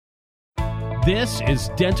This is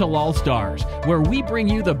Dental All Stars, where we bring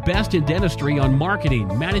you the best in dentistry on marketing,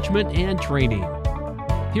 management, and training.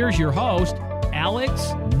 Here's your host,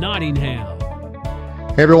 Alex Nottingham.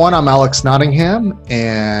 Hey everyone, I'm Alex Nottingham,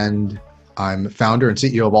 and I'm founder and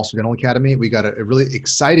CEO of All-Star Dental Academy. We got a really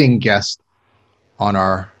exciting guest on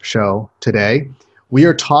our show today. We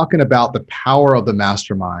are talking about the power of the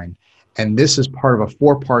mastermind, and this is part of a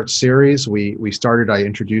 4-part series. I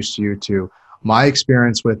introduced you to my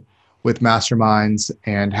experience with masterminds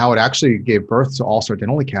and how it actually gave birth to All-Star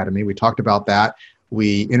Dental Academy. We talked about that.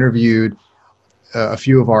 We interviewed a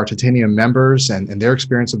few of our Titanium members and their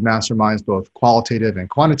experience with masterminds, both qualitative and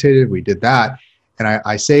quantitative. We did that. And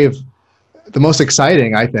I saved the most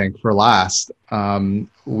exciting, I think, for last.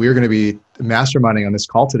 We're going to be masterminding on this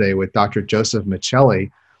call today with Dr. Joseph Michelli.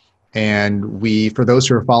 And for those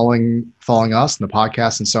who are following us in the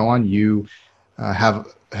podcast and so on, you have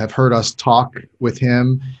heard us talk with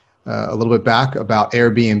him a little bit back about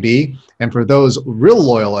Airbnb. And for those real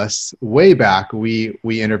loyalists, way back, we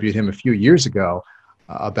interviewed him a few years ago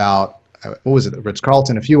about, what was it,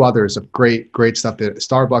 Ritz-Carlton, a few others of great stuff at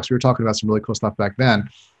Starbucks. We were talking about some really cool stuff back then.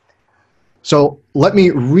 So let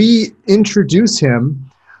me reintroduce him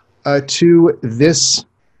to this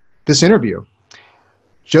interview.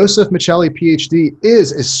 Joseph Michelli, PhD,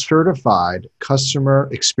 is a certified customer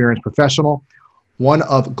experience professional, one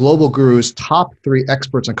of Global Guru's top 3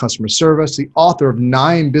 experts on customer service, the author of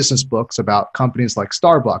 9 business books about companies like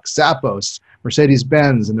Starbucks, Zappos,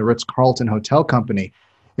 Mercedes-Benz, and the Ritz-Carlton Hotel Company.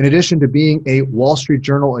 In addition to being a Wall Street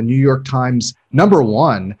Journal and New York Times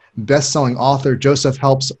 #1 best-selling author, Joseph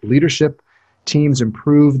helps leadership teams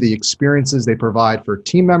improve the experiences they provide for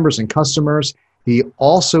team members and customers. He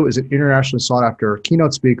also is an internationally sought-after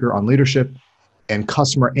keynote speaker on leadership and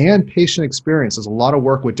customer and patient experience. There's a lot of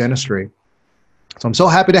work with dentistry. So I'm so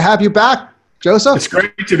happy to have you back, Joseph. It's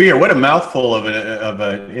great to be here. What a mouthful of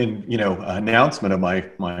an announcement of my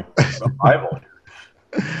arrival.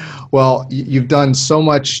 Well, you've done so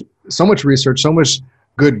much research, so much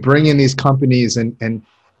good bringing these companies and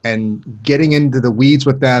getting into the weeds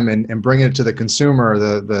with them and bringing it to the consumer,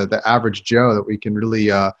 the average Joe, that we can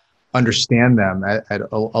really understand them at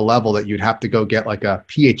a level that you'd have to go get like a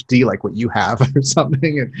PhD like what you have or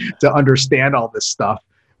something and to understand all this stuff.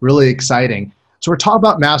 Really exciting. So we're talking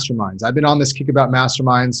about masterminds. I've been on this kick about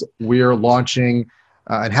masterminds. We're launching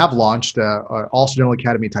and have launched All-Star Dental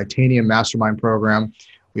Academy Titanium Mastermind Program.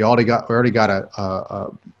 We're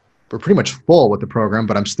pretty much full with the program,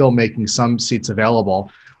 but I'm still making some seats available.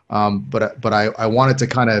 But I wanted to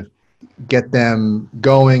kind of get them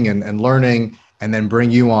going and learning, and then bring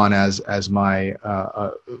you on as my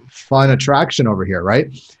fun attraction over here, right?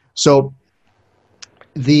 So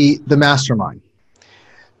the mastermind.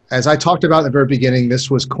 As I talked about in the very beginning,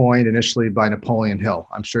 this was coined initially by Napoleon Hill.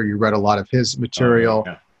 I'm sure you read a lot of his material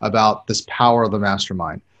about this power of the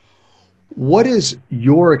mastermind. What is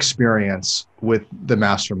your experience with the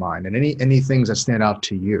mastermind, and any things that stand out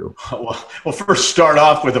to you? Well, first start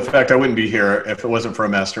off with the fact I wouldn't be here if it wasn't for a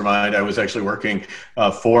mastermind. I was actually working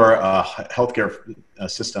for a healthcare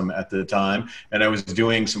system at the time, and I was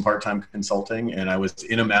doing some part-time consulting, and I was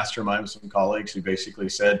in a mastermind with some colleagues who basically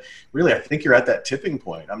said, really, I think you're at that tipping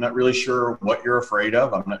point. I'm not really sure what you're afraid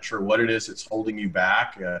of. I'm not sure what it is that's holding you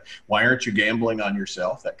back. Why aren't you gambling on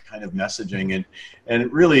yourself? That kind of messaging, and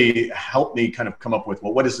it really helped me kind of come up with,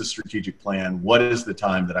 well, what is the strategic plan? What is the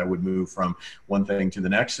time that I would move from one thing to the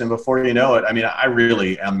next? And before you know it, I mean, I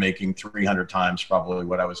really am making 300 times probably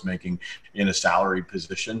what I was making in a salaried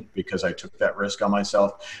position because I took that risk on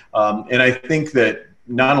myself. And I think that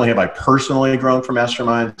not only have I personally grown from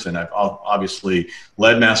masterminds, and I've obviously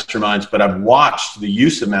led masterminds, but I've watched the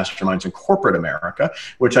use of masterminds in corporate America,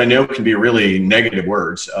 which I know can be really negative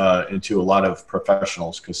words into a lot of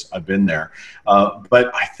professionals because I've been there.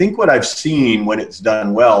 But I think what I've seen when it's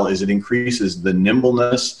done well is it increases the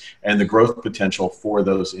nimbleness and the growth potential for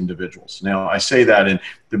those individuals. Now, I say that, and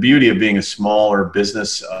the beauty of being a smaller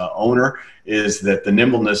business owner is that the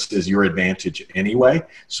nimbleness is your advantage anyway.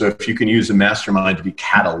 So if you can use a mastermind to be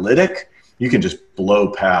catalytic, you can just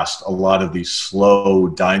blow past a lot of these slow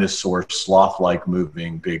dinosaur sloth-like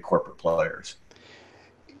moving big corporate players.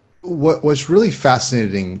 What's really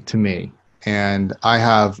fascinating to me, and I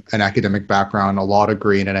have an academic background, a law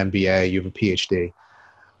degree and an MBA, you have a PhD.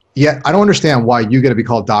 Yeah, I don't understand why you get to be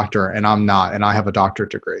called doctor and I'm not, and I have a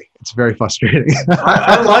doctorate degree. It's very frustrating.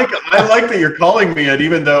 I like that you're calling me it,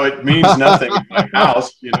 even though it means nothing in my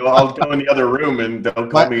house. I'll go in the other room and they'll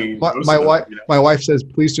call me Joseph. My wife says,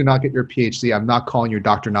 please do not get your PhD. I'm not calling you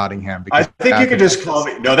Dr. Nottingham. I think you could just call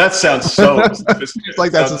me. No, that sounds so it's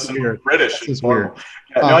like that's so weird. British. That's just weird.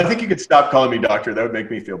 Yeah, no, I think you could stop calling me doctor. That would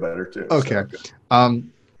make me feel better too. Okay.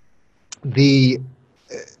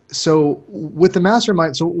 So with the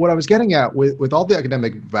mastermind, so what I was getting at with all the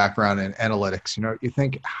academic background and analytics, you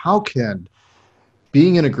think, how can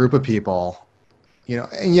being in a group of people,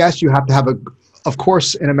 and yes, you have to have of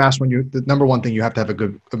course, in a mastermind, the number one thing, you have to have a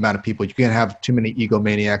good amount of people. You can't have too many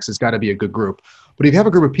egomaniacs. It's got to be a good group. But if you have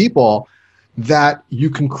a group of people that you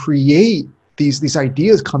can create these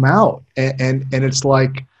ideas come out, and it's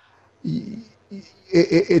like,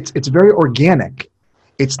 it's very organic.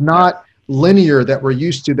 It's not linear that we're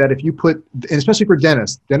used to, that if you put, and especially for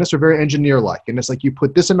dentists are very engineer-like, and it's like you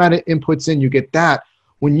put this amount of inputs in, you get that.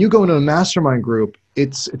 When you go into a mastermind group,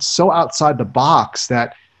 it's so outside the box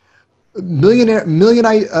that $1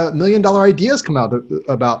 million ideas come out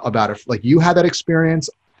about it. Like, you had that experience.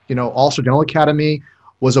 Also Dental Academy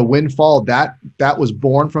was a windfall that was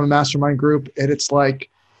born from a mastermind group, and it's like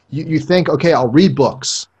you think, okay, I'll read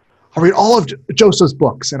books. I'll read all of Joseph's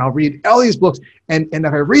books, and I'll read Ellie's books. And if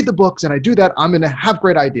I read the books and I do that, I'm going to have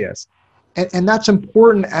great ideas. And that's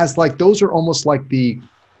important, as like, those are almost like it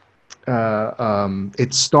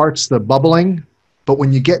starts the bubbling. But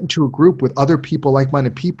when you get into a group with other people,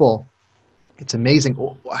 like-minded people, it's amazing.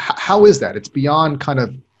 How is that? It's beyond kind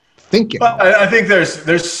of thinking. Well, I think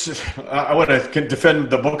I want to defend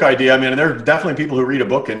the book idea. I mean, there are definitely people who read a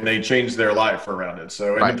book and they change their life around it.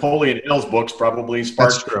 So right. Napoleon Hill's books probably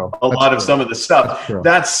sparked a lot of some of the stuff.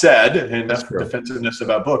 That said, and enough defensiveness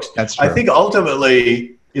about books, I think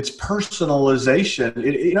ultimately it's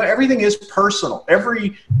personalization. Everything is personal.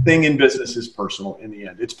 Everything in business is personal in the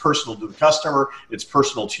end. It's personal to the customer. It's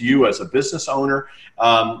personal to you as a business owner.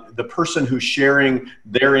 The person who's sharing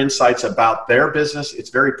their insights about their business, it's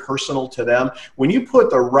very personal to them. When you put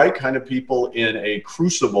the right kind of people in a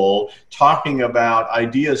crucible talking about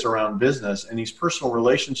ideas around business, and these personal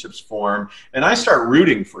relationships form, and I start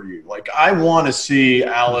rooting for you. Like, I want to see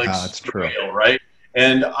Alex fail, right?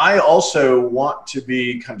 And I also want to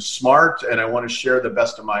be kind of smart, and I want to share the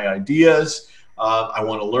best of my ideas. I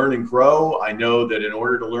want to learn and grow. I know that in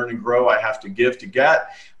order to learn and grow, I have to give to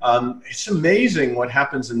get. It's amazing what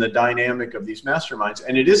happens in the dynamic of these masterminds.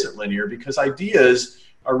 And it isn't linear, because ideas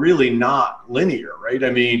are really not linear, right?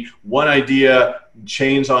 I mean, one idea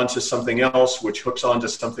chains onto something else, which hooks onto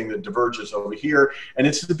something that diverges over here. And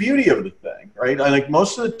it's the beauty of the thing, right? I think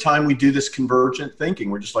most of the time we do this convergent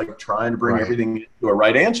thinking. We're just like trying to bring everything to a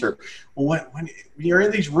right answer. Well, when you're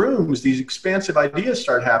in these rooms, these expansive ideas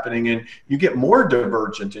start happening, and you get more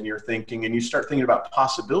divergent in your thinking, and you start thinking about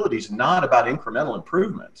possibilities, not about incremental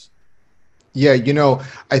improvements. Yeah,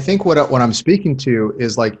 I think what I'm speaking to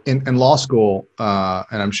is, like, in law school,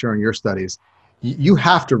 and I'm sure in your studies, you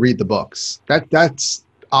have to read the books. That's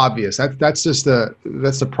obvious. That's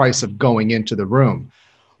the price of going into the room.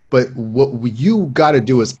 But what you got to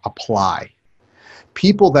do is apply.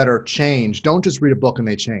 People that are changed don't just read a book and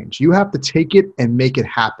they change. You have to take it and make it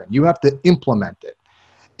happen. You have to implement it.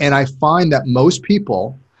 And I find that most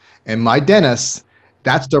people, and my dentists,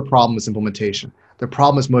 that's their problem, is implementation. The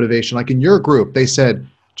problem is motivation. Like in your group, they said,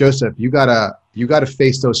 Joseph, you gotta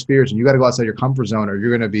face those fears, and you gotta go outside your comfort zone, or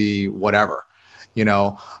you're gonna be whatever,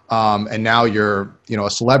 and now you're, a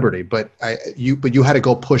celebrity, but you had to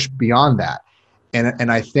go push beyond that.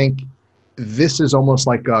 And I think this is almost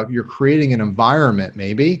like you're creating an environment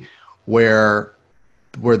maybe where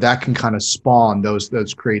that can kind of spawn those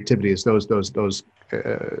creativities, those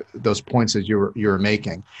points that you were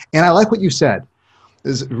making. And I like what you said.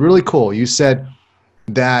 It's really cool. You said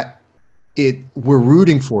that we're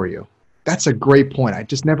rooting for you. That's a great point. I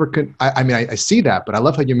just never could. I see that, but I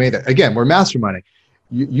love how you made it. Again, we're masterminding.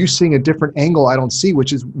 You seeing a different angle I don't see,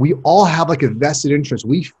 which is we all have like a vested interest.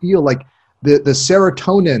 We feel like the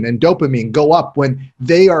serotonin and dopamine go up when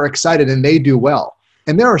they are excited and they do well.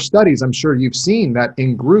 And there are studies, I'm sure you've seen, that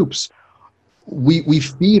in groups, we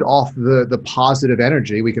feed off the positive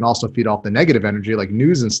energy. We can also feed off the negative energy, like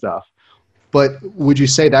news and stuff. But would you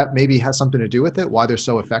say that maybe has something to do with it, why they're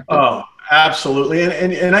so effective? Oh, absolutely.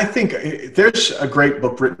 And I think there's a great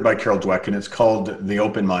book written by Carol Dweck, and it's called The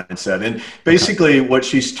Open Mindset. And basically what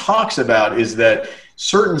she talks about is that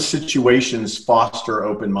certain situations foster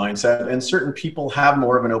open mindset, and certain people have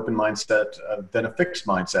more of an open mindset than a fixed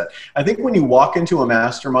mindset. I think when you walk into a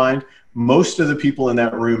mastermind, most of the people in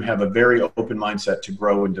that room have a very open mindset to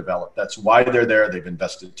grow and develop. That's why they're there. They've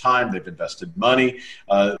invested time, they've invested money.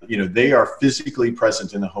 They are physically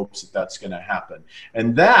present in the hopes that that's going to happen.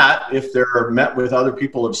 And that, if they're met with other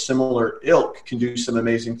people of similar ilk, can do some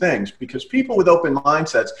amazing things, because people with open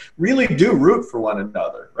mindsets really do root for one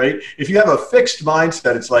another, right? If you have a fixed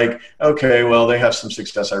mindset, it's like, okay, well, they have some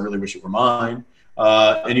success, I really wish it were mine.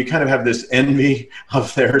 And you kind of have this envy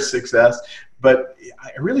of their success. But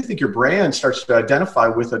I really think your brand starts to identify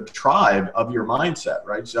with a tribe of your mindset,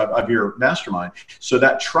 right? So of your mastermind. So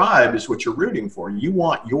that tribe is what you're rooting for. You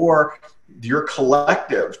want your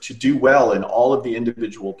collective to do well in all of the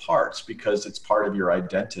individual parts, because it's part of your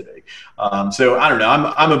identity. So I don't know.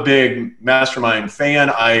 I'm a big mastermind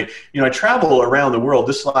fan. I travel around the world.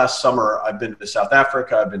 This last summer, I've been to South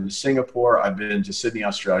Africa. I've been to Singapore. I've been to Sydney,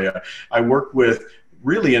 Australia. I work with,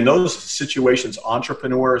 really, in those situations,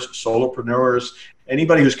 entrepreneurs, solopreneurs,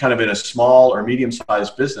 anybody who's kind of in a small or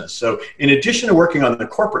medium-sized business. So in addition to working on the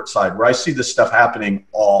corporate side, where I see this stuff happening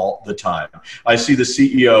all the time, I see the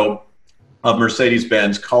CEO of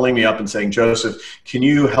Mercedes-Benz calling me up and saying, Joseph, can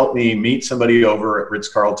you help me meet somebody over at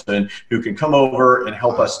Ritz-Carlton who can come over and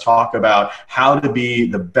help us talk about how to be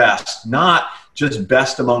the best, not just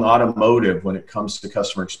best among automotive when it comes to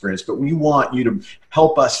customer experience, but we want you to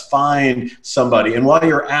help us find somebody. And while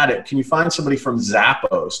you're at it, can you find somebody from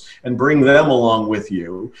Zappos and bring them along with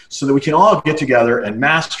you so that we can all get together and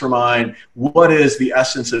mastermind what is the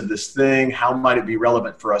essence of this thing? How might it be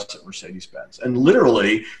relevant for us at Mercedes-Benz? And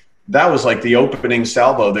literally, that was like the opening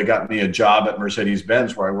salvo that got me a job at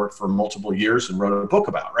Mercedes-Benz, where I worked for multiple years and wrote a book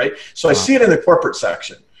about, right? So I see it in the corporate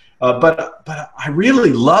section. But I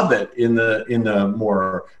really love it in the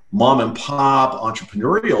more mom and pop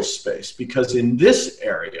entrepreneurial space, because in this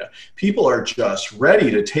area, people are just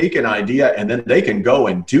ready to take an idea and then they can go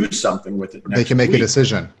and do something with it. They can make a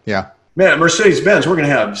decision. Yeah. Man, at Mercedes-Benz, we're going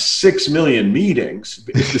to have 6 million meetings.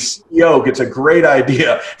 If the CEO gets a great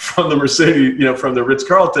idea from the from the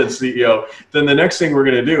Ritz-Carlton CEO, then the next thing we're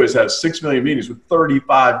going to do is have 6 million meetings with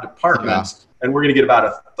 35 departments. Yeah. And we're going to get about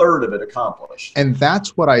a third of it accomplished. And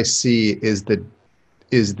that's what I see is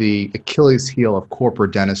the Achilles heel of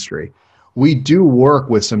corporate dentistry. We do work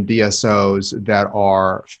with some DSOs that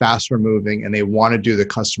are faster moving and they want to do the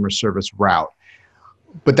customer service route.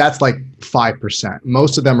 But that's like 5%.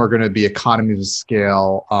 Most of them are going to be economies of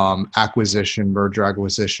scale, acquisition, merger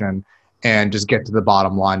acquisition, and just get to the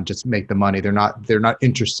bottom line, just make the money. They're not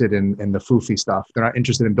interested in the foofy stuff. They're not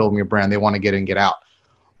interested in building a brand. They want to get in, get out.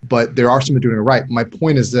 But there are some doing it right. My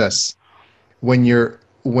point is this: when you're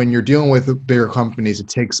dealing with bigger companies, it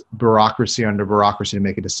takes bureaucracy under bureaucracy to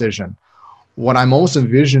make a decision. What I'm almost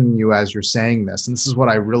envisioning you as you're saying this, and this is what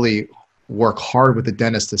I really work hard with the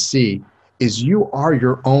dentist to see, is you are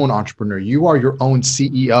your own entrepreneur. You are your own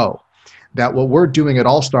CEO. That what we're doing at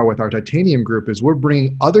All-Star with our Titanium group is we're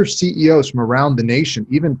bringing other CEOs from around the nation,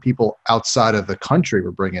 even people outside of the country we're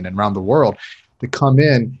bringing in around the world, to come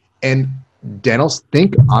in, and dentists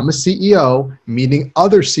think I'm a CEO, meeting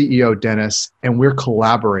other CEO dentists, and we're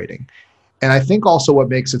collaborating. And I think also what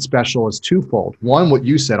makes it special is twofold. One, what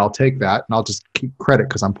you said, I'll take that, and I'll just keep credit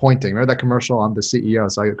because I'm pointing. Remember that commercial? I'm the CEO,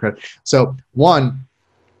 so I get credit. So one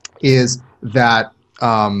is that,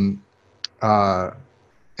 and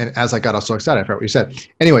as I got so excited, I forgot what you said.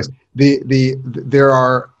 Anyways, there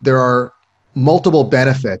are multiple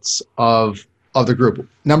benefits of the group.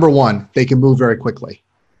 Number one, they can move very quickly,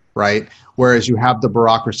 right? Whereas you have the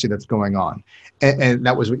bureaucracy that's going on. And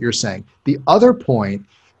that was what you're saying. The other point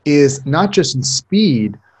is not just in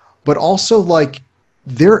speed, but also like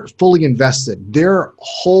they're fully invested. Their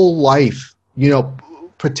whole life,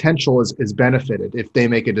 potential is benefited if they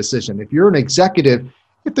make a decision. If you're an executive,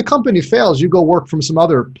 if the company fails, you go work from some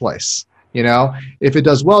other place. If it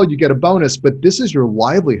does well, you get a bonus, but this is your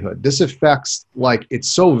livelihood. This affects, like, it's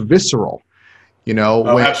so visceral, when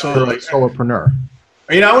absolutely. You're a solopreneur.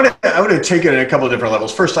 I want to take it in a couple of different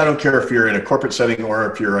levels. First, I don't care if you're in a corporate setting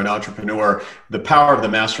or if you're an entrepreneur. The power of the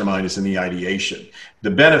mastermind is in the ideation. The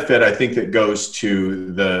benefit, I think, that goes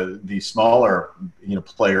to the smaller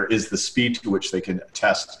player is the speed to which they can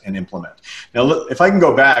test and implement. Now, look, if I can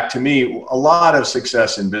go back, to me, a lot of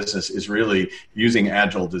success in business is really using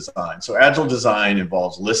agile design. So agile design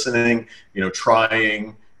involves listening,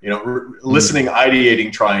 trying, listening,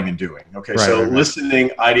 ideating, trying, and doing. Okay, right, so right. Listening,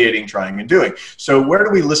 ideating, trying, and doing. So what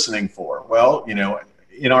are we listening for? Well,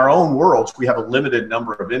 in our own worlds, we have a limited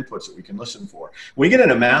number of inputs that we can listen for. When we get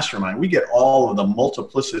in a mastermind, we get all of the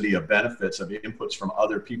multiplicity of benefits of inputs from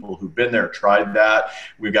other people who've been there, tried that.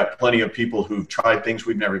 We've got plenty of people who've tried things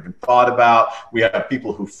we've never even thought about. We have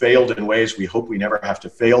people who failed in ways we hope we never have to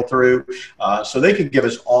fail through. So they can give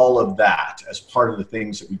us all of that as part of the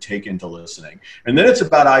things that we take into listening. And then it's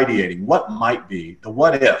about ideating. What might be the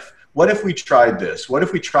what if? What if we tried this? What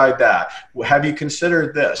if we tried that? Have you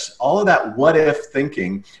considered this? All of that what if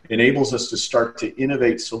thinking enables us to start to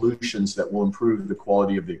innovate solutions that will improve the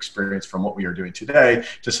quality of the experience from what we are doing today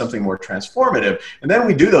to something more transformative. And then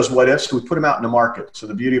we do those what ifs, we put them out in the market. So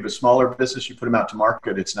the beauty of a smaller business, you put them out to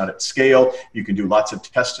market. It's not at scale. You can do lots of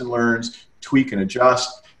test and learns, tweak and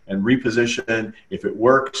adjust, and reposition. If it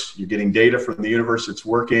works, you're getting data from the universe, it's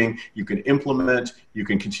working, you can implement, you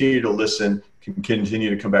can continue to listen, can continue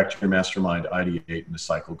to come back to your mastermind, ideate, and the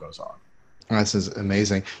cycle goes on. This is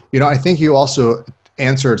amazing. I think you also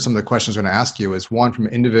answered some of the questions I'm going to ask you. Is one, from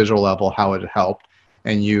an individual level, how it helped.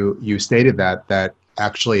 And you stated that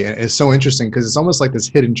actually, and it's so interesting because it's almost like this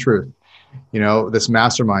hidden truth, this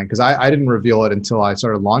mastermind, because I didn't reveal it until I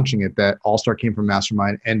started launching it, that All-Star came from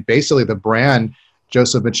mastermind. And basically the brand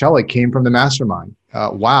Joseph Michelli came from the mastermind.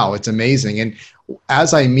 Wow, it's amazing. And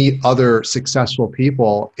as I meet other successful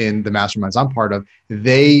people in the masterminds I'm part of,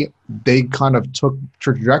 they kind of took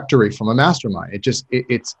trajectory from a mastermind.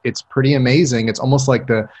 It's pretty amazing. It's almost like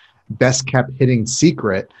the best kept hidden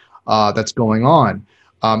secret that's going on.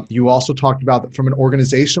 You also talked about from an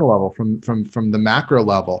organizational level, from the macro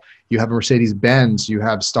level. You have Mercedes-Benz, you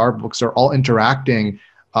have Starbucks, they're all interacting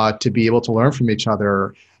to be able to learn from each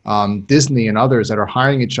other. Disney and others that are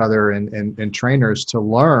hiring each other and trainers to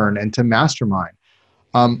learn and to mastermind.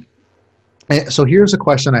 So here's a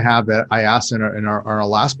question I have that I asked in our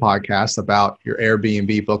last podcast about your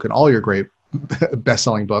Airbnb book and all your great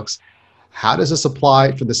best-selling books. How does this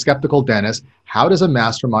apply for the skeptical dentist? How does a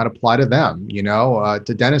mastermind apply to them,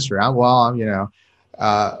 to dentistry? I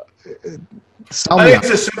think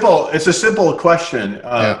it's a simple question.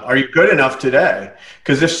 Are you good enough today?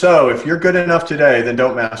 Because if you're good enough today, then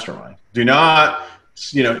don't mastermind. Do not,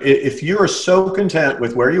 if you are so content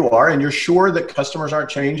with where you are and you're sure that customers aren't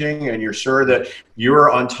changing and you're sure that you're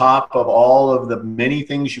on top of all of the many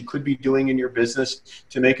things you could be doing in your business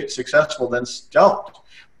to make it successful, then don't.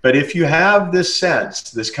 But if you have this sense,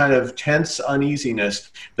 this kind of tense uneasiness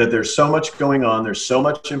that there's so much going on, there's so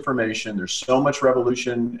much information, there's so much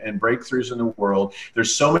revolution and breakthroughs in the world,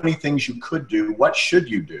 there's so many things you could do, what should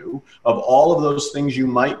you do? Of all of those things you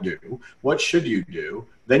might do, what should you do?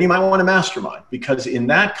 Then you might want to mastermind, because in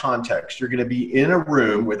that context, you're going to be in a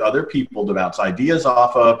room with other people to bounce ideas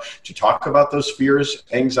off of, to talk about those fears,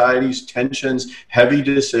 anxieties, tensions, heavy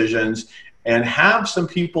decisions, and have some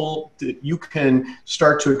people that you can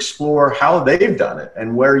start to explore how they've done it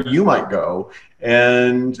and where you might go.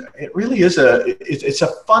 And it really is it's a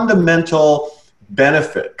fundamental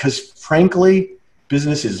benefit, because frankly,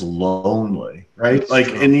 business is lonely, right? Like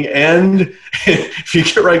in the end, if you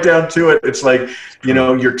get right down to it, it's like,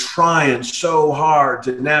 you're trying so hard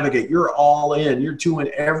to navigate, you're all in, you're doing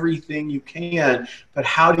everything you can, but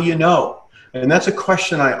how do you know? And that's a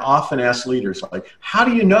question I often ask leaders, like, how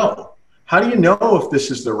do you know? How do you know if this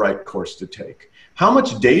is the right course to take? How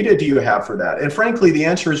much data do you have for that? And frankly, the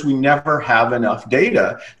answer is we never have enough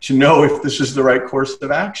data to know if this is the right course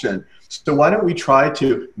of action. So why don't we try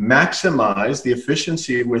to maximize the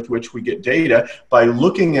efficiency with which we get data by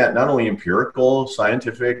looking at not only empirical,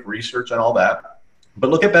 scientific research and all that, but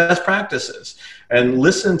look at best practices and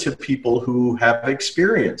listen to people who have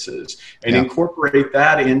experiences and incorporate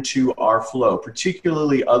that into our flow,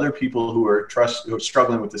 particularly other people who are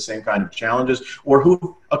struggling with the same kind of challenges or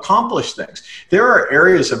who accomplish things. There are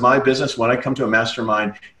areas of my business, when I come to a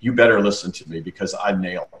mastermind, you better listen to me because I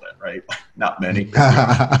nailed it, right? Not many.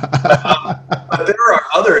 But there are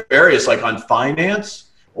other areas like on finance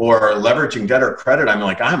or leveraging debt or credit.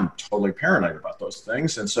 I'm totally paranoid about those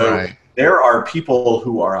things. And so there are people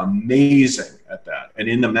who are amazing at that. And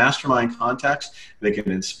in the mastermind context, they can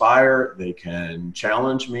inspire, they can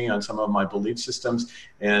challenge me on some of my belief systems,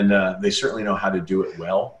 and they certainly know how to do it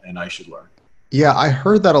well, and I should learn. Yeah, I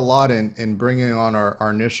heard that a lot in bringing on our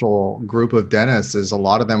initial group of dentists. Is a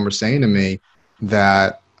lot of them were saying to me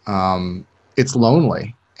that it's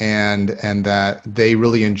lonely and that they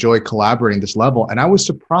really enjoy collaborating this level. And I was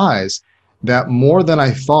surprised that more than I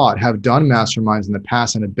thought have done masterminds in the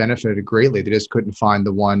past and have benefited greatly. They just couldn't find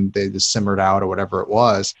the one they just simmered out or whatever it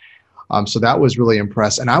was. So that was really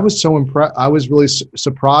impressed. And I was so impressed. I was really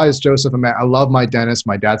surprised, Joseph. I love my dentist.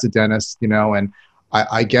 My dad's a dentist, and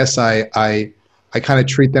I guess I kind of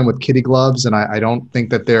treat them with kitty gloves, and I don't think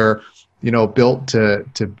that they're built to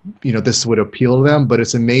this would appeal to them, but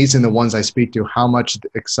it's amazing the ones I speak to, how much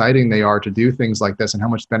exciting they are to do things like this and how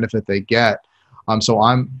much benefit they get. So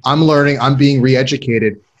I'm learning, I'm being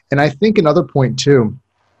re-educated. And I think another point too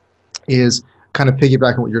is kind of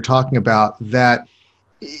piggybacking what you're talking about, that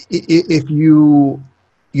if you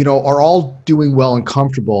are all doing well and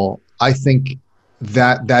comfortable, I think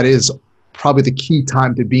that is probably the key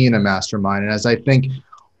time to be in a mastermind. And as I think,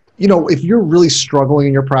 if you're really struggling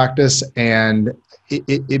in your practice, and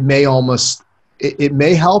it may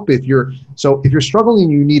help if you're struggling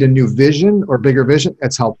and you need a new vision or bigger vision,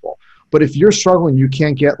 it's helpful. But if you're struggling, you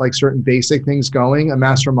can't get like certain basic things going, a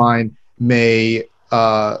mastermind you may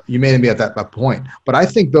not be at that point. But I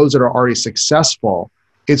think those that are already successful,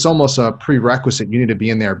 it's almost a prerequisite. You need to be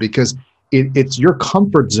in there, because it's your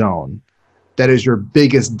comfort zone that is your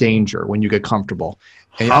biggest danger when you get comfortable.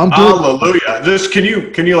 And hallelujah.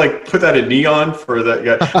 Can you like put that in neon for that?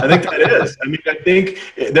 Yeah, I think that is. I mean, I think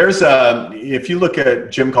there's if you look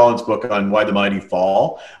at Jim Collins' book on Why the Mighty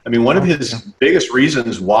Fall, I mean, one of his biggest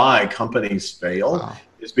reasons why companies fail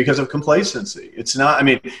is because of complacency. It's not, I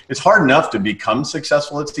mean, it's hard enough to become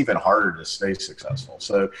successful. It's even harder to stay successful.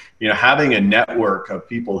 So, having a network of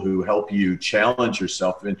people who help you challenge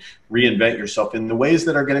yourself and reinvent yourself in the ways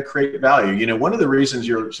that are going to create value. One of the reasons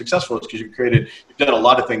you're successful is because you've done a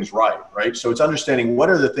lot of things right? So it's understanding what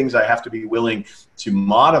are the things I have to be willing to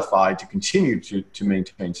modify to continue to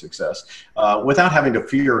maintain success without having to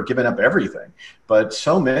fear giving up everything. But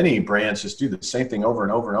so many brands just do the same thing over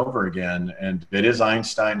and over and over again. And it is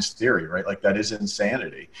Einstein's theory, right? Like that is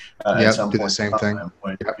insanity. At some point, the same thing.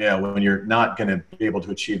 When you're not going to be able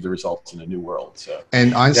to achieve the results in a new world. So,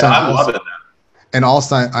 and Einstein, I'm loving that. And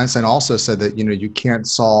Einstein also said that, you can't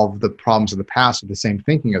solve the problems of the past with the same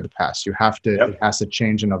thinking of the past. You have to, it has to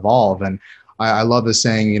change and evolve. And I love the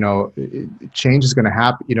saying, change is going to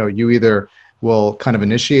happen. You either will kind of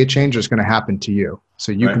initiate change or it's going to happen to you.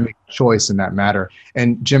 So you can make a choice in that matter.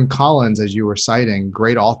 And Jim Collins, as you were citing,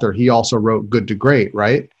 great author, he also wrote Good to Great,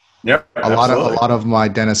 right? Yep. A lot of my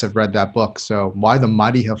dentists have read that book. So Why the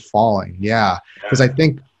Mighty Have Fallen. Yeah. Because I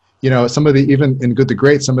think, some of the, even in Good to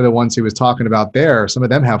Great, some of the ones he was talking about there, some of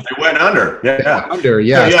them have. They went under. Yeah. Under,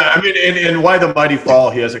 yeah. Yeah. I mean, in Why the Mighty Fall,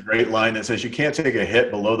 he has a great line that says you can't take a hit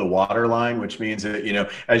below the water line, which means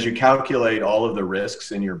that, as you calculate all of the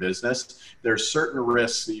risks in your business, there's certain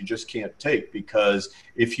risks that you just can't take, because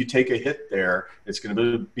if you take a hit there, it's going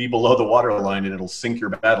to be below the water line and it'll sink your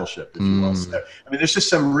battleship, if you will. So, I mean, there's just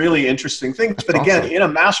some really interesting things. But again, in a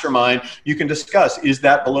mastermind, you can discuss, is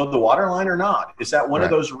that below the water line or not? Is that one of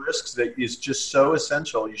those risks that is just so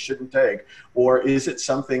essential you shouldn't take? Or is it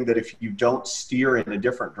something that if you don't steer in a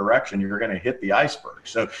different direction, you're going to hit the iceberg?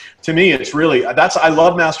 So to me, it's really, I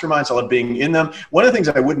love masterminds. I love being in them. One of the things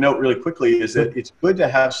I would note really quickly is that it's good to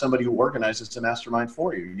have somebody who organizes the mastermind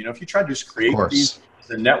for you. If you try to just create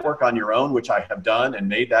the network on your own, which I have done and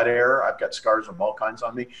made that error, I've got scars of all kinds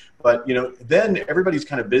on me. But, then everybody's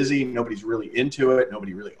kind of busy. Nobody's really into it.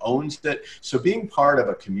 Nobody really owns it. So being part of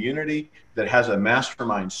a community that has a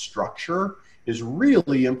mastermind structure is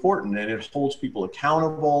really important, and it holds people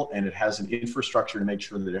accountable, and it has an infrastructure to make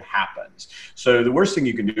sure that it happens. So the worst thing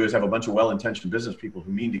you can do is have a bunch of well-intentioned business people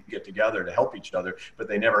who mean to get together to help each other, but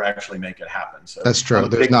they never actually make it happen. So that's true.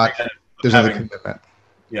 There's no commitment.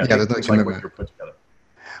 Yeah, there's no commitment. Like what put together.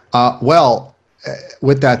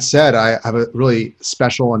 With that said, I have a really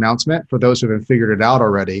special announcement for those who haven't figured it out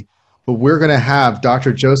already. But we're going to have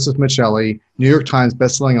Dr. Joseph Michelli, New York Times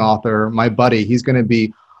bestselling author, my buddy. He's going to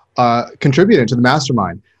be contributing to the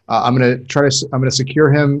mastermind. I'm going to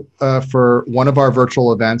secure him for one of our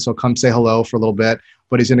virtual events. So come say hello for a little bit.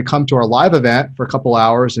 But he's going to come to our live event for a couple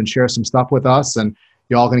hours and share some stuff with us. And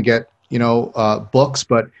you're all going to get books.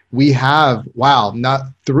 But we have not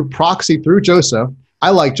through proxy through Joseph. I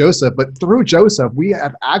like Joseph, but through Joseph, we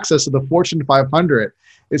have access to the Fortune 500.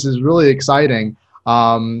 This is really exciting.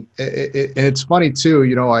 And it's funny too,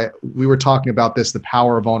 we were talking about this, the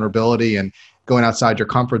power of vulnerability and going outside your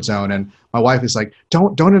comfort zone. And my wife is like,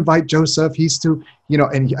 don't invite Joseph. He's too,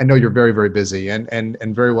 and I know you're very, very busy and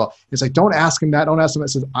very well. It's like, don't ask him that. Don't ask him. It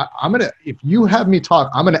says, I'm going to, if you have me talk,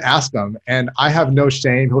 I'm going to ask him, and I have no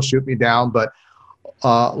shame. He'll shoot me down. But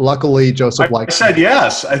luckily, Joseph I said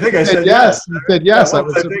yes. I think I said yes. You said yes. I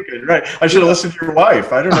was thinking, right. I should have listened to your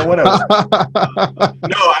wife. I don't know what else.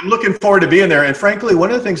 No, I'm looking forward to being there. And frankly, one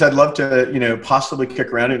of the things I'd love to, possibly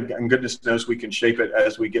kick around, and goodness knows we can shape it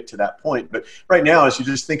as we get to that point. But right now, as you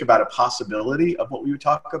just think about a possibility of what we would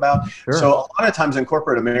talk about. Sure. So a lot of times in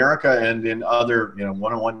corporate America and in other,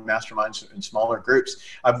 one-on-one masterminds in smaller groups,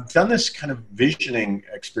 I've done this kind of visioning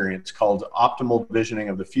experience called optimal visioning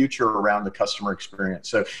of the future around the customer experience experience.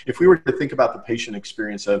 So if we were to think about the patient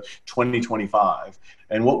experience of 2025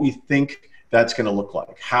 and what we think that's going to look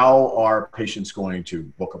like, how are patients going to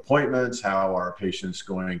book appointments? How are patients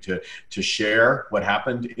going to share what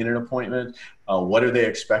happened in an appointment? What are they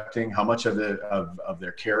expecting? How much of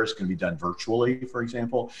their care is going to be done virtually, for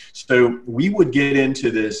example? So we would get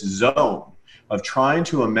into this zone of trying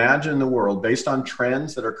to imagine the world based on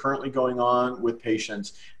trends that are currently going on with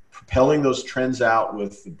patients, propelling those trends out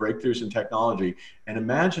with the breakthroughs in technology, and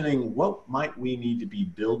imagining what might we need to be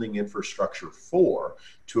building infrastructure for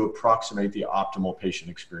to approximate the optimal patient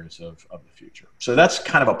experience of the future. So that's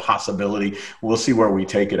kind of a possibility. We'll see where we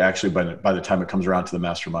take it actually by the time it comes around to the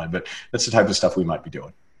mastermind, but that's the type of stuff we might be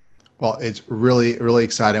doing. Well, it's really, really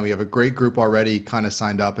exciting. We have a great group already kind of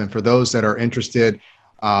signed up. And for those that are interested,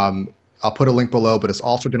 I'll put a link below, but it's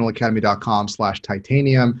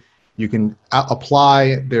allstardentalacademy.com/titanium. You can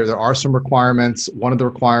apply. There are some requirements. One of the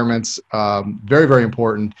requirements, very, very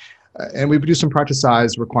important, and we do some practice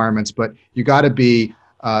size requirements, but you got to be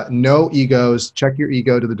no egos. Check your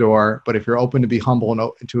ego to the door. But if you're open to be humble and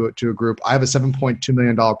to a group, I have a $7.2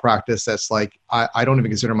 million practice that's like, I don't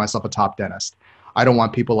even consider myself a top dentist. I don't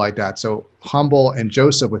want people like that. So humble, and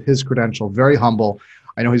Joseph with his credential, very humble.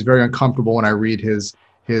 I know he's very uncomfortable when I read his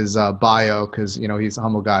bio because he's a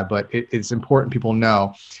humble guy, but it's important people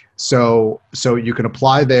know. So you can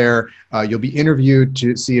apply there. You'll be interviewed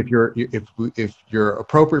to see if you're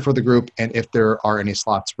appropriate for the group and if there are any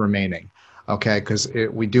slots remaining. Okay, because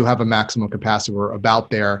we do have a maximum capacity. We're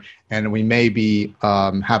about there, and we may be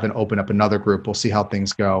having open up another group. We'll see how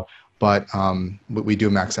things go, but we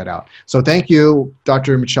do max that out. So thank you,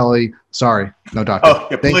 Dr. Miceli. Sorry, no doctor. Oh,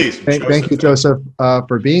 yeah, please. Thank you, Joseph,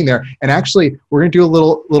 for being there. And actually, we're going to do a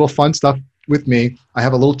little fun stuff with me. I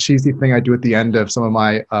have a little cheesy thing I do at the end of some of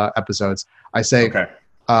my episodes. I say, okay.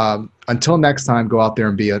 Until next time, go out there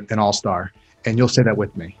and be an all-star. And you'll say that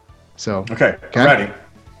with me. So Okay, I'm ready.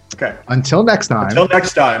 Okay. Until next time,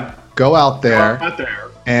 go out there,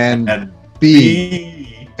 and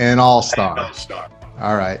be an all-star.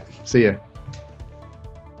 All right. See ya.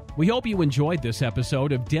 We hope you enjoyed this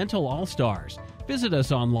episode of Dental All Stars. Visit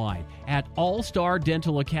us online at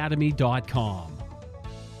allstardentalacademy.com.